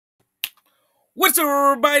What's up,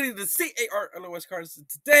 everybody? The CAR cards.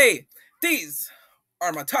 Today, these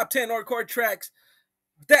are my top 10 Nerdcore tracks.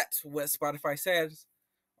 That's what Spotify says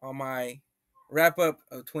on my wrap up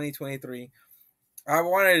of 2023. I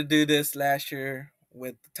wanted to do this last year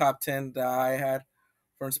with the top 10 that I had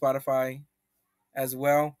from Spotify as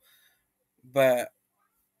well, but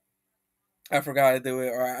I forgot to do it,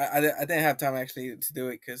 or I didn't have time actually to do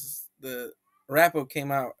it because the wrap up came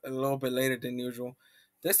out a little bit later than usual.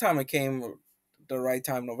 This time it came the right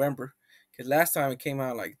time, November, because last time it came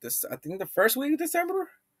out like this, I think the first week of December.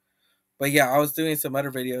 But yeah, I was doing some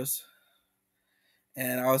other videos,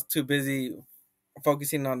 and I was too busy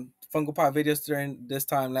focusing on Funko Pop videos during this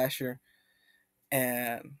time last year,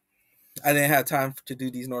 and I didn't have time to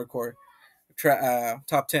do these Nordcore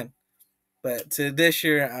top 10. But to this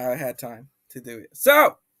year, I had time to do it.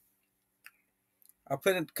 So I'll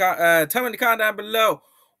put in tell me in the comment down below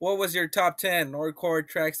what was your top 10 Nordcore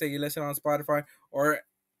tracks that you listen on Spotify, or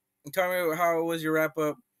tell me how was your wrap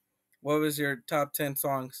up. What was your top 10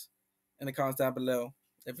 songs in the comments down below?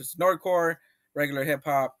 If it's Nordcore, regular hip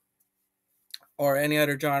hop, or any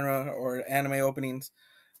other genre or anime openings,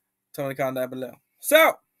 tell me in the comment down below.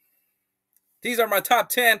 So these are my top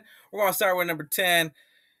 10. We're gonna start with number 10.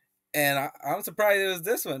 And I'm surprised it was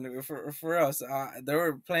this one for us. There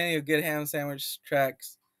were plenty of good ham sandwich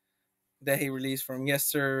tracks that he released from Yes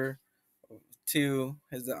Sir to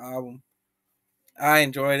his album. I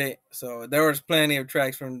enjoyed it. So there was plenty of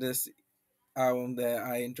tracks from this album that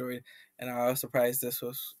I enjoyed, and I was surprised this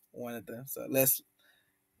was one of them. So let's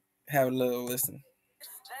have a little listen.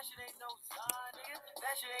 That shit ain't no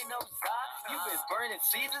That shit ain't no You been burning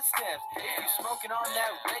Caesar steps. If you smoking on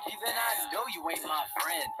that Reggie, then I know you ain't my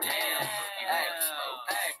friend. Damn.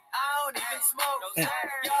 Hey, I don't even smoke.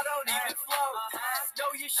 Y'all don't even float. No,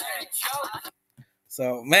 you shouldn't choke.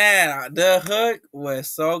 So man, the hook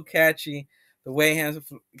was so catchy. The way Hans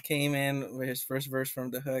came in with his first verse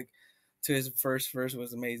from the hook to his first verse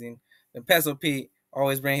was amazing. And Pencil Pete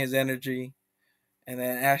always bring his energy, and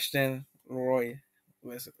then Ashtin Roy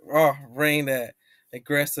was bring that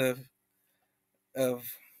aggressive of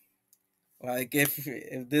like if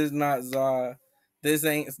this is not ZAZA, this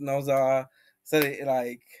ain't no ZAZA. So it's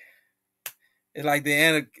like the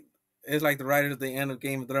end of it's like the writers at the end of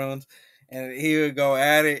Game of Thrones, and he would go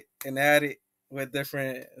at it and at it with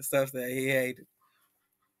different stuff that he hated.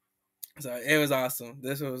 So it was awesome.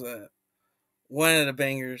 This was one of the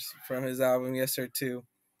bangers from his album Yes Sir 2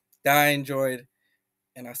 that I enjoyed.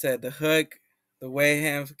 And I said the hook, the way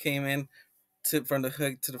Ham came in from the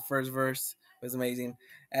hook to the first verse was amazing.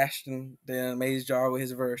 Ashton did an amazing job with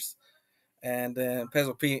his verse. And then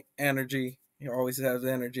Pencil Pete energy. He always has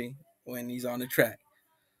energy when he's on the track.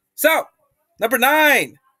 So, number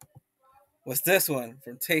 9 was this one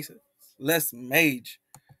from TastelessMage.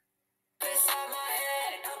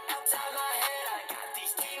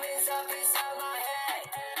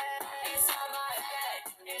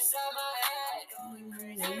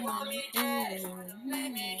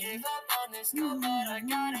 But I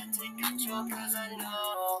gotta take control cause I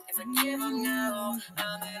know if I give up now,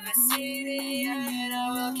 I'll never see the end. I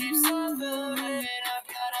will keep suffering. I've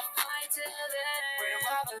gotta fight till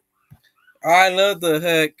then. I love the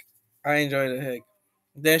hook. I enjoy the hook.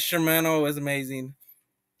 The instrumental was amazing.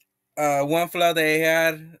 One flow they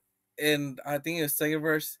had in I think it was second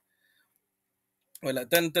verse. Like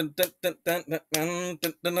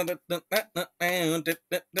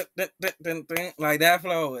that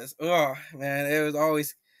flow was man, it was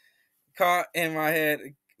always caught in my head.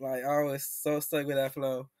 Like I was so stuck with that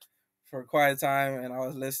flow for quite a time, and I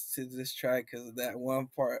was listening to this track because of that one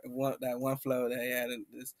flow that he had in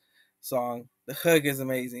this song. The hook is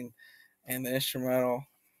amazing, and the instrumental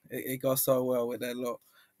it goes so well with that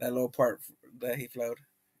little part that he flowed.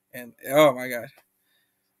 And oh my god,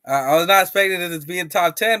 I was not expecting it to be in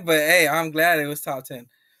top 10, but hey, I'm glad it was top 10.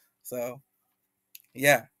 So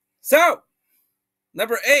yeah. So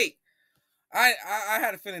number 8. I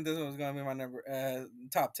had a feeling this was gonna be my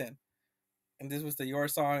top 10, and this was the Your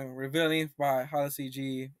Song Revealing by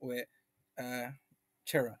HalaCG with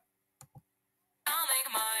Chira.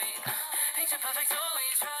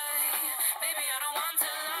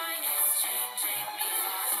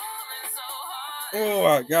 Oh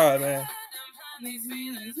my god, man.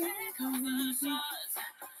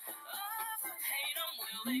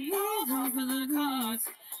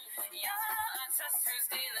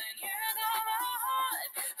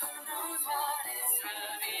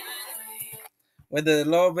 With a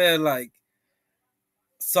little bit of like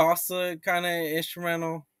salsa kind of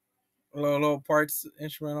instrumental, little parts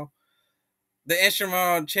instrumental. The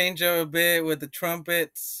instrumental changed up a bit with the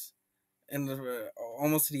trumpets and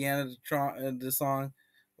almost to the end of the song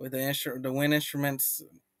with the wind instruments.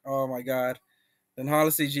 Oh my god! Then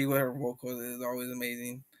HalaCG with her vocals is always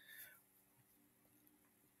amazing.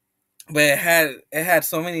 But it had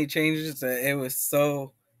so many changes that it was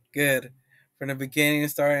so good. From the beginning,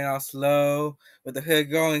 starting off slow with the hook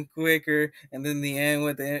going quicker, and then the end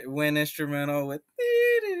with the wind instrumental with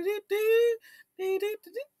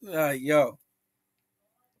yo,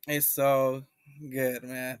 it's so good,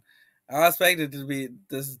 man. I expected it to be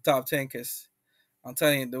this top 10 because I'm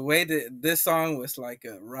telling you, the way that this song was like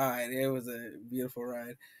a ride, it was a beautiful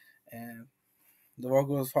ride, and the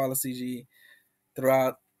vocals, HalaCG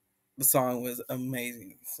throughout the song was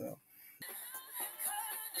amazing. So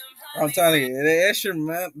I'm telling you, the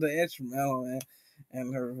instrumental, man,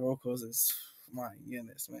 and her vocals is my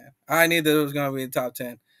goodness, man. I knew that it was gonna be the top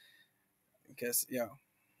 10 because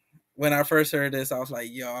when I first heard this, I was like,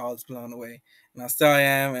 yo, I was blown away, and I still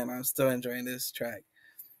am, and I'm still enjoying this track.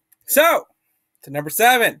 So to number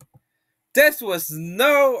 7, this was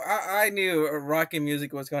I knew Rocket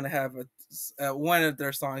Music was gonna have one of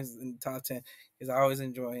their songs in the top 10 because I always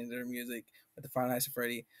enjoy their music with the Five Nights at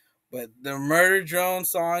Freddy, but the Murder Drone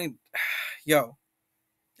song. Yo,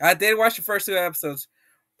 I did watch the first 2 episodes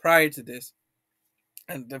prior to this,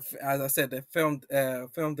 and as I said, the film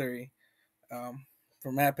theory from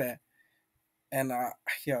MatPat, and I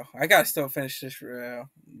gotta still finish this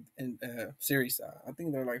series. I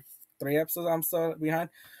think there are like 3 episodes I'm still behind,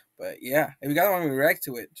 but yeah, if you guys want me to react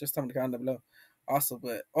to it, just tell me to comment down below. Also,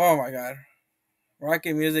 but oh my god,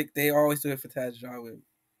 Rocket Music, they always do a fantastic job with.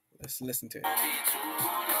 Let's listen to it.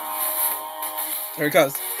 Here it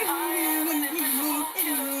goes.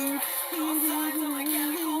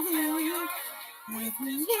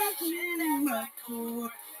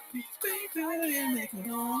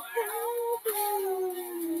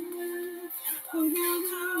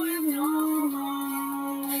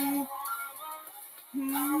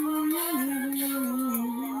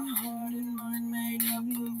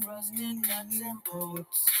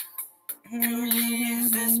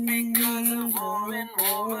 This because of war and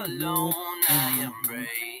war alone I am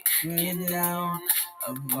breaking down.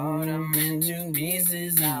 A part of me to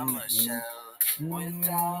pieces, I'm a shell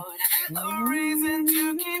without a reason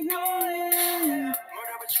to keep going.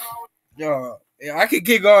 Yo, yeah, I could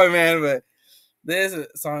keep going, man, but this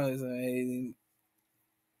song is amazing.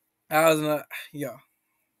 I was not, yo,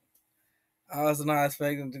 I was not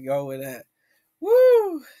expecting to go with that.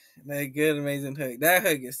 Woo! That good, amazing hook. That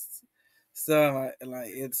hook is so like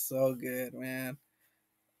it's so good, man.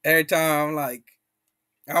 Every time I'm like,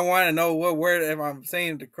 I want to know what word if I'm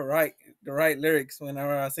saying the right lyrics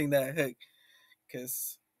whenever I sing that hook,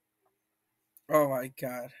 cause oh my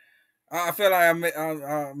god, I feel like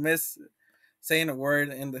I miss saying a word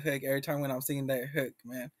in the hook every time when I'm singing that hook,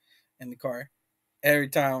 man, in the car. Every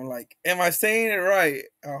time I'm like, am I saying it right?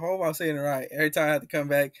 I hope I'm saying it right. Every time I have to come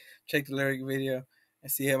back, check the lyric video,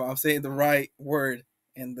 and see if I'm saying the right word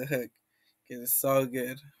in the hook, cause it's so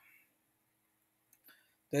good.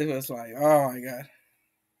 This was like, oh my god.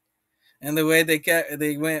 And the way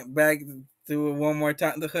they went back to it one more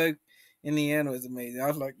time, the hook in the end was amazing. I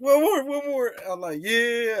was like, one more. I was like,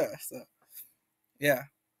 yeah. So yeah,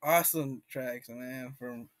 awesome tracks, man,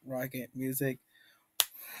 from Rocket Music.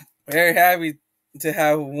 Very happy to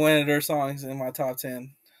have one of their songs in my top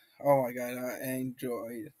 10. Oh my god, I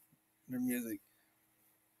enjoy their music.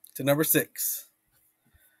 To number 6,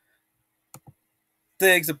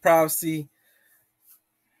 Diggz of Prophecy,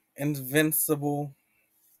 Invincible,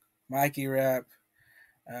 Mikey Rap.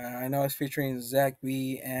 I know it's featuring Zach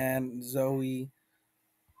B and Zoe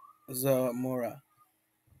Zamora.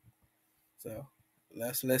 So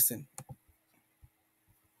let's listen.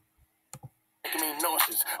 Making me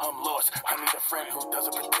nauseous, I'm lost. I need a friend who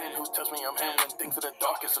doesn't pretend, who tells me I'm handling things at the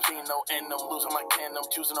darkest. I'm seeing no end, I'm losing my can, I'm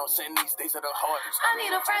choosing no sin. These days are the hardest. I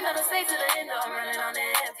need a friend that'll stay to the end, I'm running on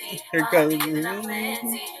empty. Here goes. I'm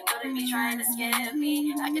plenty, but they be trying to scam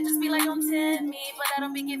me. I can just be like, don't tempt me, but I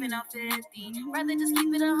don't be giving out 50. Rather just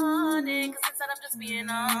keep it 100, cause inside I'm just being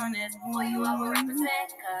honest. Boy, you I will represent,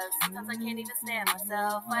 cause sometimes I can't even stand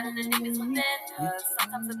myself. Fighting the demons within, cause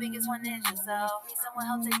sometimes the biggest one is yourself. Need someone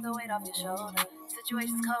help take the weight off your shoulder.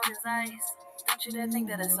 Situation's cold as ice. Don't you dare think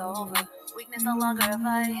that it's over. Weakness no longer a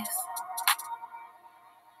vice.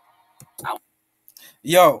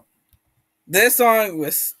 Yo, this song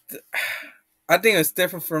was, I think it was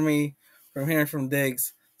different for me from hearing from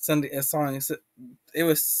Diggz. Sunday song, it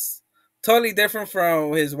was totally different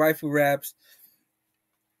from his wife who raps.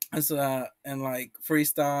 And like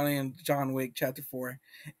freestyling and John Wick Chapter 4.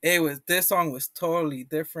 This song was totally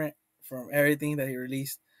different from everything that he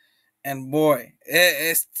released. And boy,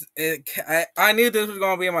 I knew this was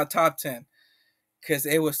gonna be in my top 10 because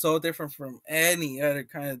it was so different from any other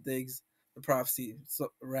kind of Diggz the Prophecy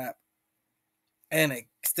rap, and it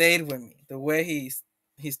stayed with me. The way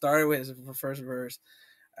he started with his first verse,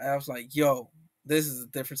 I was like, "Yo, this is a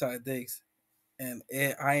different side of Diggz," and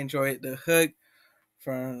I enjoyed the hook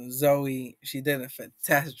from Zoe. She did a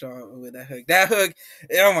fantastic job with that hook. That hook,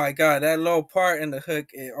 oh my god, that little part in the hook,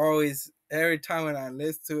 it always every time when I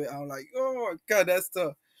listen to it, I'm like, oh my god, that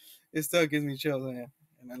stuff. It still gives me chills, man.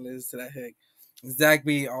 And I listen to that hook. Zach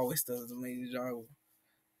B always does an amazing job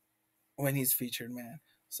when he's featured, man.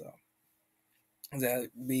 So Zach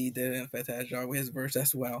B did a fantastic job with his verse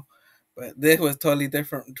as well. But this was totally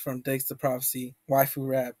different from Diggz the Prophecy, Waifu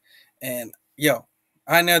Rap, and yo,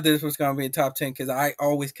 I know this was gonna be a top 10 because I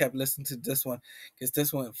always kept listening to this one because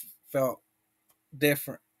this one felt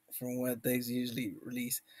different from what Diggz usually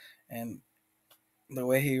release, and the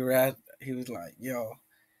way he rapped, he was like, yo,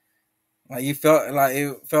 like you felt like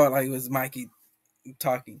it was Mikey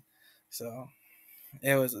talking. So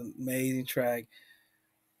it was an amazing track,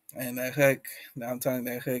 and that hook, I'm telling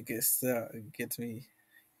you, that hook is gets me.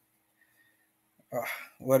 Oh,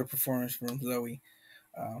 what a performance from Zoe!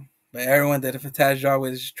 But everyone did a fantastic job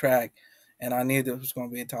with this track, and I knew this was going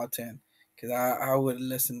to be a top 10 because I would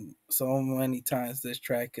listen so many times to this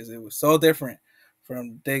track because it was so different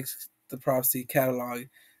from Diggz the Prophecy catalog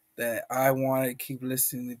that I wanted to keep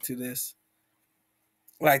listening to this.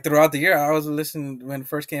 Like throughout the year, I was listening when it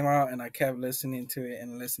first came out, and I kept listening to it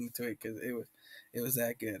and listening to it because it was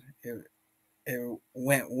that good. It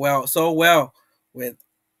went well, so well with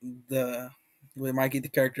the with Mikey the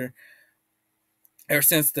character ever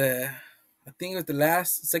since I think it was the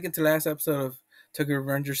second to last episode of Tokyo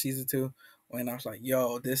Revenger season 2 when I was like,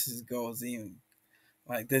 yo, this is goes even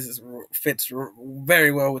like this is fits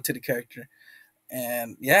very well to the character,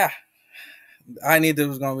 and yeah, I knew this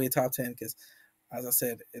was gonna be a top 10 because, as I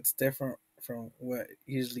said, it's different from what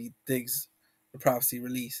usually Diggz the Prophecy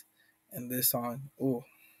release, and this song, ooh,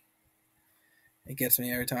 it gets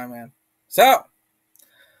me every time, man. So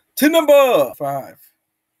to number 5.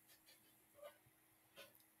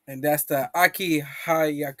 And that's the AKI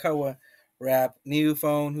Hayakawa rap. New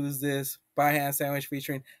phone, who's this? By Hand Sandwich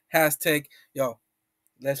featuring HazTik. Yo,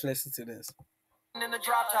 let's listen to this. In the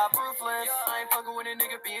drop top ruthless, I ain't fucking with a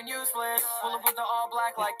nigga being useless. Pull up with the all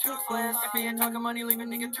black like toothless. If he ain't talking money, leave a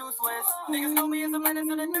nigga toothless. Niggas know me as a menace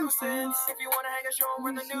and a nuisance. If you wanna hang a show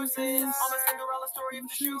where the news is, I'm a Cinderella story if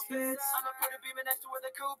the shoe fits. I'ma put a beamer next to where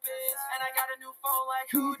the coupe is. And I got a new phone like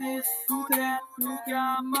who this, who that, who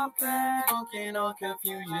got my back? Smoking on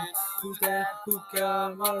confusion. Who's that, who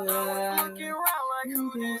got my back? Looking around like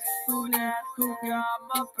who this, who that, who got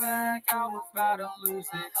my back? I was about to lose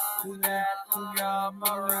it. Who that, who got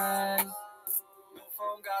my ride? New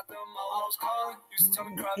phone got them all. I was calling. Used to tell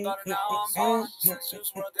me cry about it, now I'm balling. Since you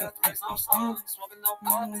world that the reason I'm stalling. Smoking no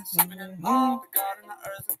partners, sleeping in all the God in the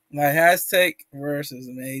earth. My HazTik verse is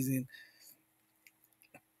amazing.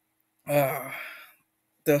 Uh,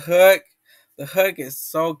 the hook. The hook is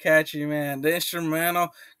so catchy, man. The instrumental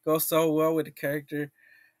goes so well with the character.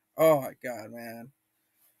 Oh my god, man.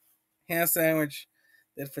 Hand Sandwich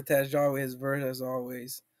did a fantastic job with his verse as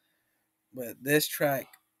always. But this track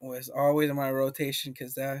was always in my rotation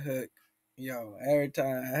because that hook, yo, every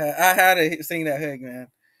time I had to sing that hook, man.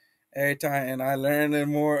 Every time, and I learned it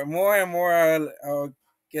more and more. I'll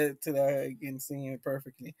get to that hook and sing it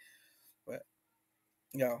perfectly. But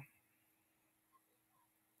yo,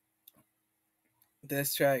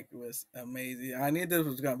 this track was amazing. I knew this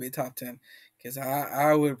was gonna be top 10 because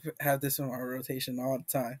I would have this in my rotation all the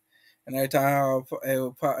time, and every time it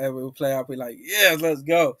would play, I'll be like, yeah, let's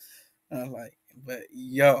go. And I was like, but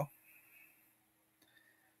yo,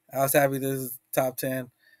 I was happy this is top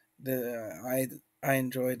 10. I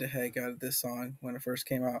enjoyed the heck out of this song when it first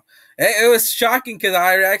came out. It was shocking because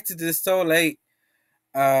I reacted to this so late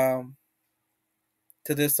um,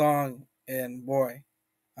 to this song, and boy,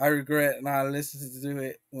 I regret not listening to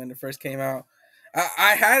it when it first came out.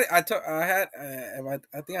 I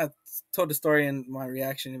think I told the story in my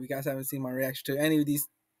reaction. If you guys haven't seen my reaction to any of these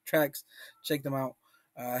tracks, check them out.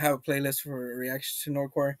 I have a playlist for reaction to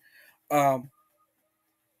Nerdcore. Um,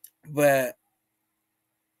 but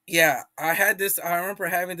yeah, I had this. I remember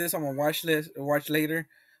having this on my watch later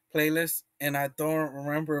playlist, and I don't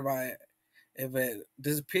remember if it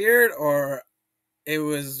disappeared or it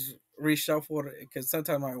was reshuffled because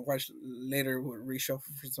sometimes my watch later would reshuffle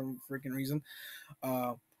for some freaking reason.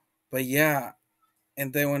 Uh, but yeah,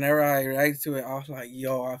 and then whenever I reacted to it, I was like,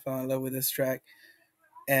 "Yo, I fell in love with this track,"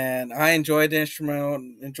 and I enjoyed the instrumental,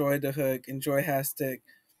 enjoyed the hook, enjoyed HazTik,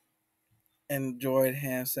 enjoyed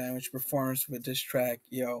Ham Sandwich performance with this track.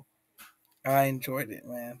 Yo, I enjoyed it,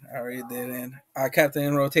 man. I really did, and I kept it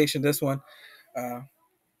in rotation. This one,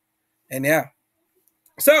 and yeah.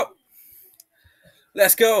 So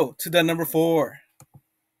let's go to the number 4,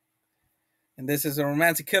 and this is a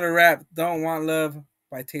romantic killer rap. Don't Want Love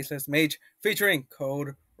by TastelessMage featuring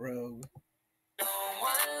Code Rogue.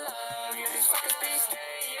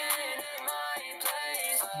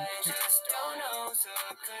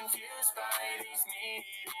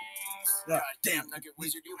 God damn, nugget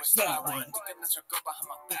wizard, you a star one. Thinking that you'll go behind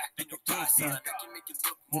my back, then you'll die, son. I can make it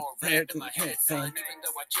look more red than my head, son. Even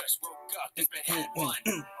though I just woke up, it's been hit one.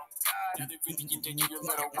 Now they really endanger your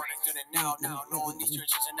little one is gonna now knowing these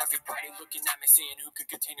churches and everybody looking at me saying who could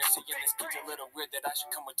contain us. Saying this gets a little weird that I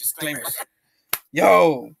should come with disclaimers.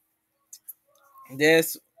 Yo,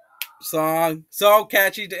 this song so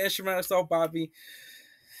catchy, the instrumental so boppy.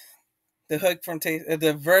 The hook from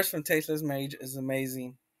the verse from TastelessMage is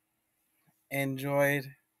amazing. I enjoyed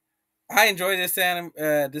this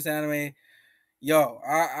anime. Yo,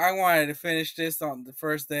 I wanted to finish this on the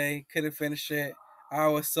first day. Couldn't finish it. I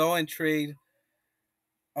was so intrigued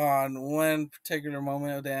on one particular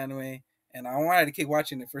moment of the anime, and I wanted to keep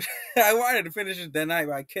watching it. I wanted to finish it that night,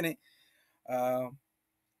 but I couldn't.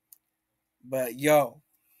 But yo,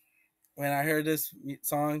 when I heard this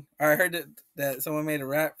song, I heard that someone made a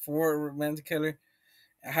rap for Romantic Killer.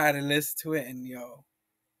 I had to listen to it, and yo,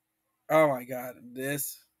 oh my god,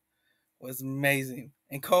 this was amazing.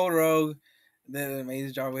 And Code Rogue did an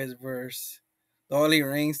amazing job with his verse. The only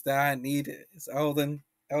rings that I needed is Elden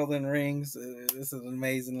Rings. This is an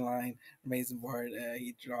amazing line, amazing bar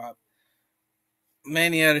he dropped.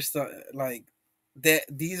 Many other stuff like that.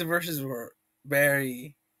 These verses were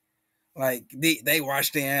very like they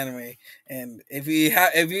watched the anime, and if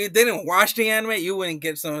you didn't watch the anime, you wouldn't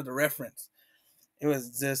get some of the reference. It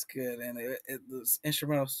was just good, and it was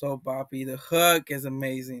instrumental so boppy. The hook is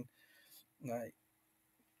amazing. Like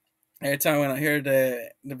every time when I hear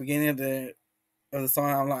the beginning of the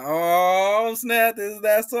song, I'm like, oh snap! This is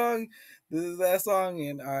that song. This is that song,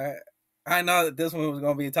 and I know that this one was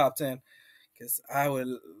gonna be top 10 because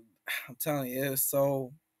I'm telling you, it was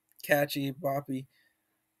so catchy, boppy.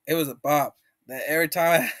 It was a bop. That every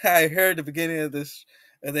time I heard the beginning of the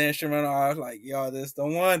instrumental, I was like, yo, this the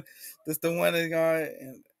one. This the one that's going.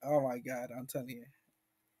 And oh my god, I'm telling you,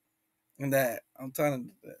 and that I'm telling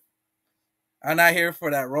you that. I'm not here for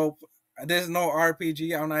that role. There's no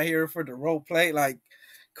RPG. I'm not here for the role play. Like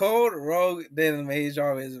Code Rogue did an amazing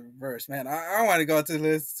job with his verse, man. I want to go to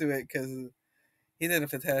listen to it because he did a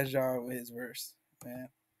fantastic job with his verse, man.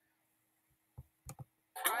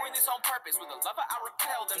 Doing this on purpose with a lover, I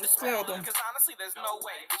repel them, dispel them. Because honestly, there's no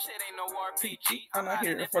way. This shit ain't no RPG. I'm not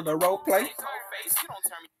here for the role play.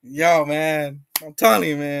 Yo, man, I'm telling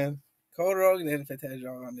you, man. Code Rogue did a fantastic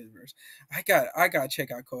job on this verse. I got to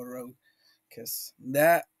check out Code Rogue because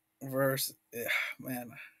that verse,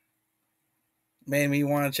 man, made me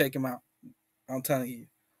want to check him out. I'm telling you.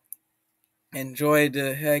 Enjoyed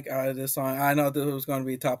the heck out of this song. I know that it was going to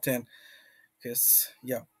be top 10 because,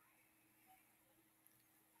 yo,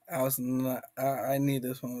 I knew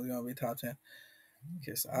this one was going to be top 10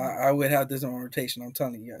 because I would have this on rotation. I'm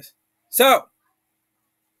telling you guys. So,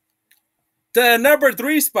 the number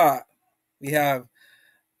 3 spot, we have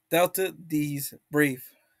Delta D's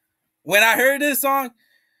Brief. When I heard this song,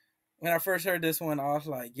 when I first heard this one, I was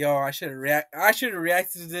like, yo, I should have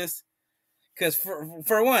reacted to this. Because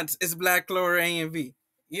for once, it's Black Clover AMV.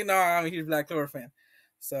 You know I'm a huge Black Clover fan.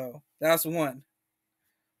 So, that's one.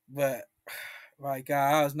 But, my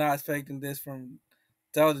God, I was not expecting this from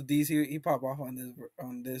Delta Deez. He popped off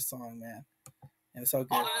on this song, man. And it's so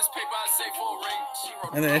good.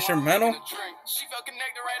 And the instrumental. She felt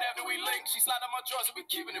connected right after we linked. She slid on my drawers and we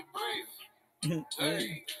keeping it brave.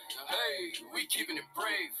 Hey, we keeping it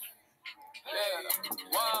brave. Yeah,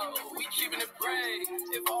 wow, we keeping it brave.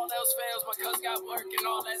 If all else fails, my cuz got work and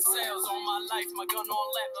all that sales. On my life, my gun on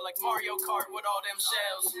lap, like Mario Kart with all them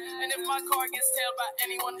shells. And if my car gets tailed by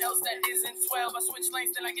anyone else that isn't 12, I switch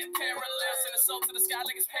lanes, then I get parallel. Send a soul to the sky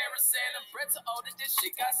like it's parasailing. Bread to old that this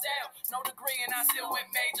shit got stale. No degree and I still went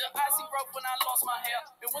major. I see growth when I lost my hair.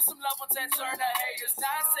 And with some loved ones that turned to haters. Now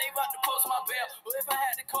I save up to post my bail. Well, if I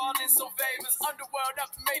had to call in some favors, underworld up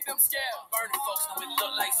and made them scared. Burning folks know it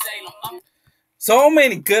look like Salem. So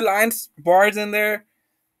many good lines, bars in there.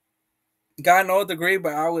 Got no degree,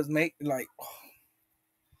 but I was making like,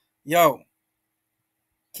 yo,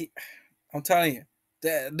 I'm telling you,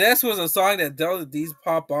 this was a song that Delta Deez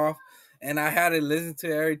pop off, and I had to listen to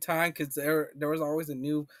it every time because there was always a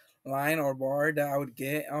new line or bar that I would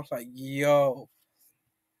get. I was like, yo,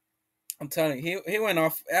 I'm telling you, he went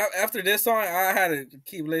off after this song. I had to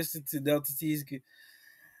keep listening to Delta T's.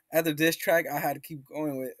 After this track, I had to keep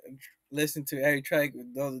going with listening to every track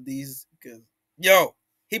with Delta D's because yo,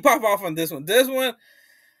 he popped off on this one. This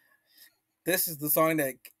is the song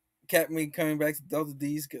that kept me coming back to Delta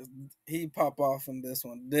D's because he popped off on this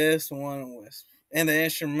one. This one was in the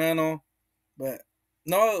instrumental, but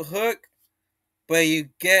no hook, but you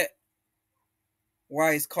get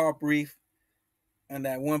why it's called Brief and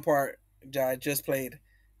that one part that I just played.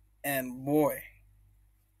 And boy,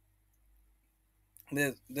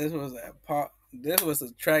 this was a pop. This was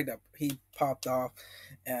a track that he popped off,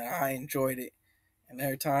 and I enjoyed it. And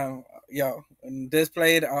every time, yo, when this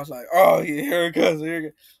played, I was like, "Oh, yeah, here it goes, here it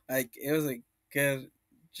goes!" Like it was a good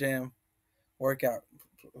gym workout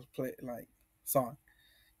play like song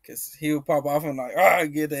because he would pop off and like, I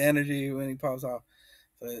get the energy when he pops off.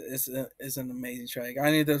 So it's an amazing track.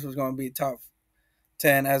 I knew this was gonna be top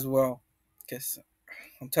 10 as well because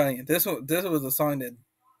I'm telling you, this was a song that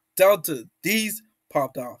Delta D's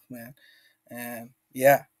popped off, man. And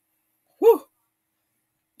yeah, whoo.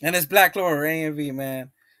 And it's Black Clover AMV,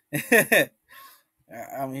 man.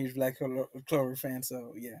 I'm a huge Black Clover fan,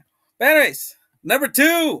 so yeah. But anyways, number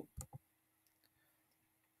 2,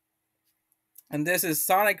 and this is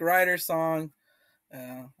Sonic Rider song.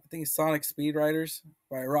 I think it's Sonic Speed Riders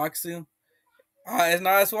by roxsu. It's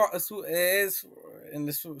not as it is in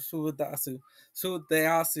the Sudasu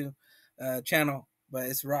channel, but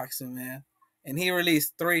it's roxsu, man. And he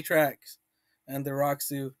released 3 tracks under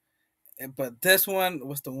roxsu. But this one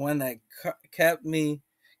was the one that kept me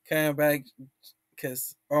coming back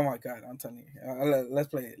because, oh my God, I'm telling you. Let's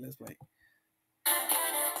play it. Let's play it.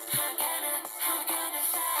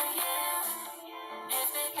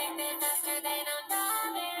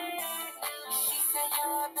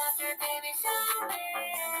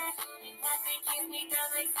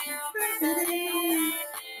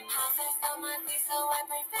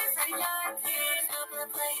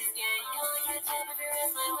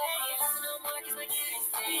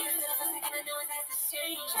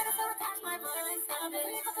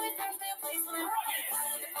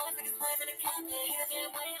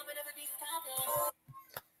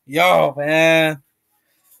 Yo, man.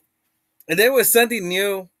 And there was something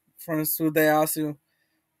new from Sudayasu.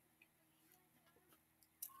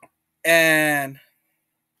 And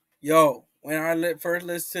yo, when I first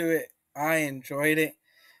listened to it, I enjoyed it.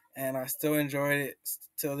 And I still enjoyed it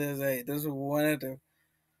till this day. This is one of the,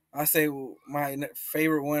 I say, my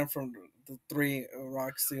favorite one from the 3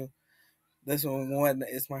 roxsu. This one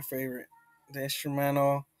is my favorite. The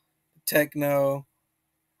instrumental, techno.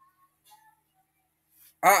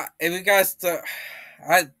 If you guys,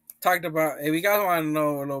 I talked about. If you guys want to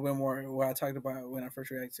know a little bit more what I talked about when I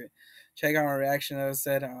first reacted to it, check out my reaction. As I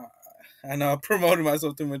said, I know I promoted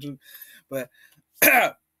myself too much, but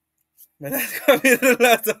but that's gonna be the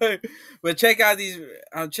last time. But check out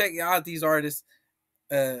these artists'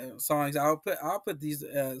 songs. I'll put these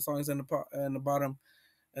songs in the bottom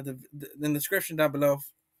of the description down below,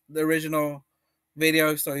 the original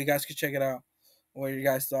video, so you guys can check it out. What are your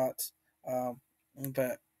guys' thoughts?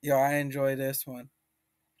 But yo, I enjoy this one.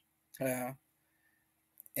 Uh,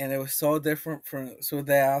 and it was so different from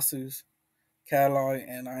Sudayasu's catalog,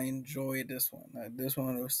 and I enjoyed this one. This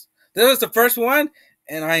was the first one,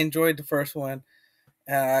 and I enjoyed the first one.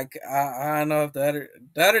 And I don't know if the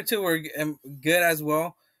other 2 were good as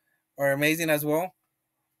well or amazing as well,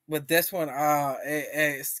 but this one,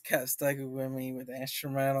 it's kept stuck with me with the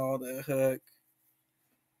instrumental, the hook,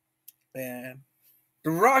 and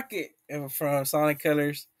the rocket from Sonic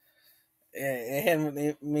Colors. It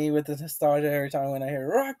hit me with the nostalgia every time when I hear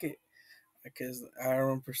Rocket, because I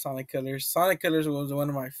remember Sonic Colors. Sonic Colors was one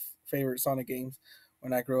of my favorite Sonic games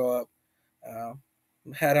when I grew up.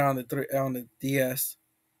 Had it on the DS.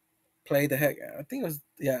 Played the heck. I think it was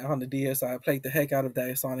on the DS. I played the heck out of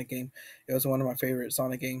that Sonic game. It was one of my favorite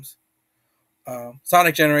Sonic games.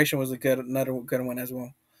 Sonic Generation was another good one as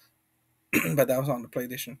well, but that was on the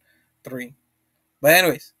PlayStation 3. But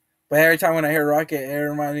anyways, every time when I hear Rocket, it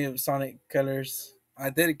reminds me of Sonic Colors. I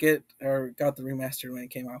did got the remaster when it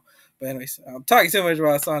came out. But anyways, I'm talking too much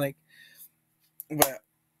about Sonic. But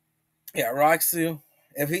yeah, roxsu.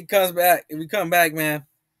 If we come back, man,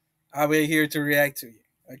 I'll be here to react to you.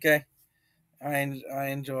 Okay, I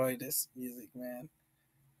enjoy this music, man.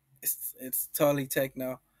 It's totally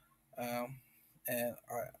techno, um, and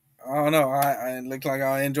I don't know. I look like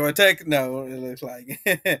I enjoy techno. It looks like.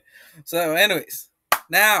 So, anyways,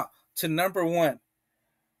 now to number 1.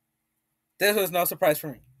 This was no surprise for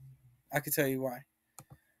me. I can tell you why.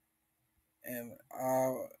 And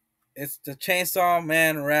it's the Chainsaw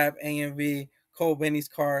Man rap AMV KOBENI'S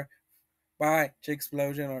car by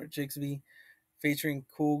Explosion or Jixv, featuring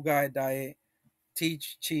CoolguyDiet,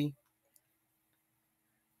 terechii,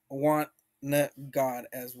 Walnutgod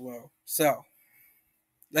as well. So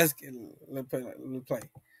let's play. Rave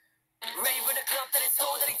in the club that is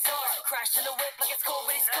sold that it's hard. Crash in the whip like it's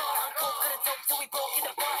KOBENI'S car. Coke to the top till we broke in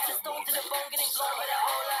the bar. The stone to the bone getting blown with a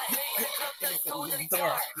whole lot. Rave in the club that is sold that it's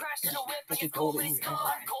hard. Crash in the whip like it's KOBENI'S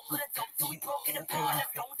car. Coke to the top till we broke in the bar. The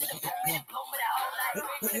stone to the bone getting blown with a whole lot.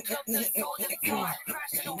 Rave in the club that is sold that it's hard.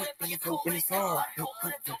 Crash in the whip like it's KOBENI'S car. Coke to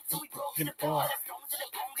the top till we broke in the bar. The stone to the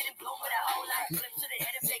bone getting blown with a whole lot. Clip to the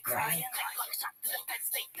head if they crying. Like a shot to the bed,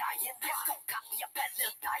 stay dying. Let's go copy a bad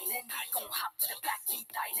little dining. Go hop to the back, keep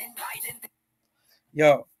dining, riding.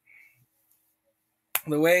 Yo,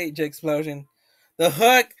 the way Explosion, the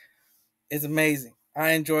hook is amazing.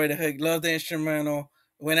 I enjoy the hook. Love the instrumental.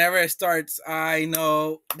 Whenever it starts, I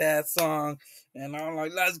know that song, and I'm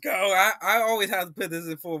like, let's go. I always have to put this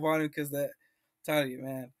in full volume because that, tell you,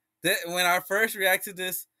 man. When I first reacted to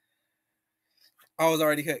this, I was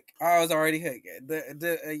already hooked. I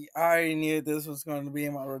already knew this was going to be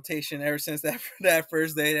in my rotation ever since that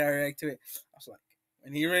first day that I reacted to it. I was like,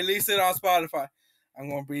 when he released it on Spotify, I'm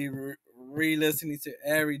going to be re-listening to it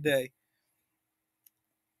every day.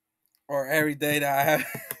 Or every day that I have,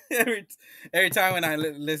 every time when I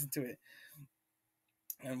listen to it.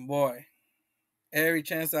 And boy, every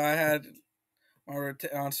chance that I had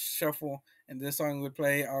on shuffle and this song would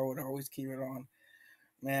play, I would always keep it on.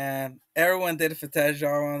 Man, everyone did a fantastic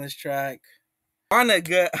job on this track.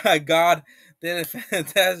 God did a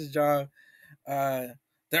fantastic job. There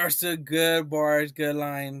were still good bars, good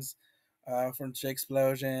lines from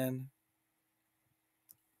Explosion.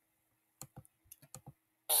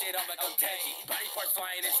 Shit, I'm like, okay. Body parts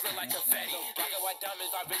flying, it's lit like confetti. Black and white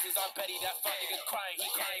diamonds, our bitches on petty. That fuck nigga crying, he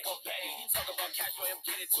crying, go petty. Talk about cash, boy, I'm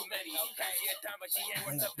getting too many. Okay, she a dime, but she ain't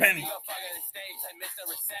worth a penny. Go fuck at the stage, like Mr.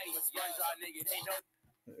 Mercedes. Young draw nigga, they know.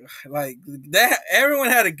 Like that, everyone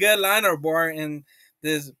had a good line or bar in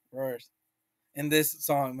this verse, in this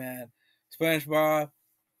song, man. SpongeBob,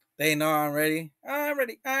 they know I'm ready. I'm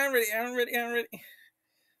ready.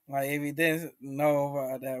 Like if you didn't know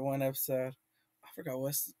about that one episode, I forgot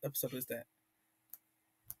what episode is that.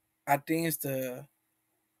 I think it's the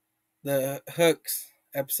hooks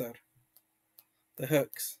episode. The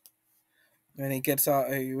hooks. When he gets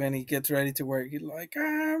ready to work, he's like,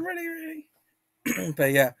 I'm ready.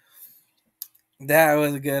 But yeah, that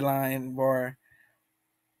was a good line, bar.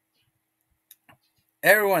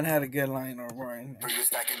 Everyone had a good line or bar in there.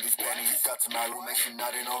 Stacking these pennies, got to my room, make sure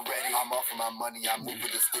nothing already. I'm off of my money, I move with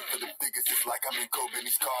a stick for the biggest. It's like I'm in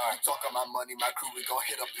KOBENI'S car. Talk on my money, my crew, we gon'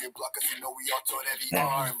 hit up your block, cause you know we all toward every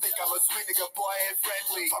arm. Think I'm a sweet nigga, boy, ain't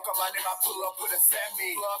friendly. Talk on my name, I pull up with a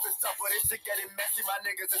semi. Love is tough, but this shit getting messy. My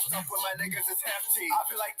niggas is tough, when my niggas is hefty. I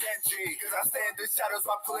feel like Genji, cause I stay in the shadows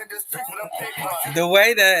while pulling this trick with a big one. The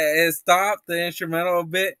way that it stopped the instrumental a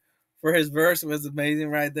bit for his verse was amazing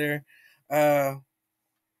right there.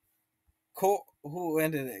 Who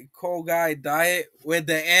ended it? CoolguyDiet with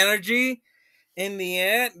the energy in the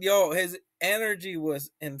end. Yo, his energy was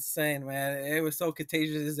insane, man. It was so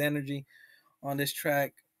contagious, his energy on this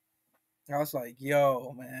track. I was like,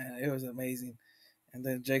 yo, man, it was amazing. And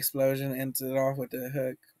then Explosion ends it off with the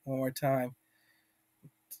hook one more time.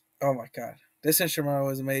 Oh my god. This instrumental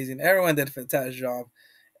was amazing. Everyone did a fantastic job.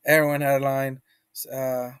 Everyone had a line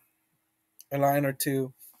or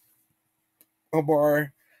two, a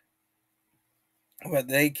bar. But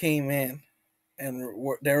they came in and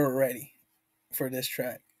they were ready for this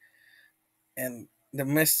track. And the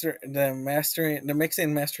mixing and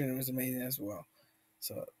mastering was amazing as well.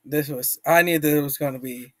 So I knew that it was going to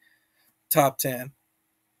be top 10.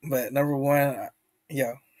 But number one,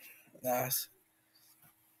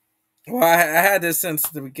 well, I had this since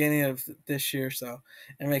the beginning of this year, so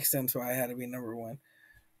it makes sense why I had to be number one.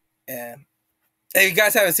 And if you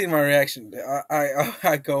guys haven't seen my reaction,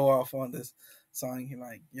 I go off on this song. You're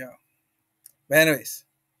like, yo. But anyways,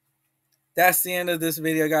 that's the end of this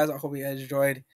video, guys. I hope you guys enjoyed.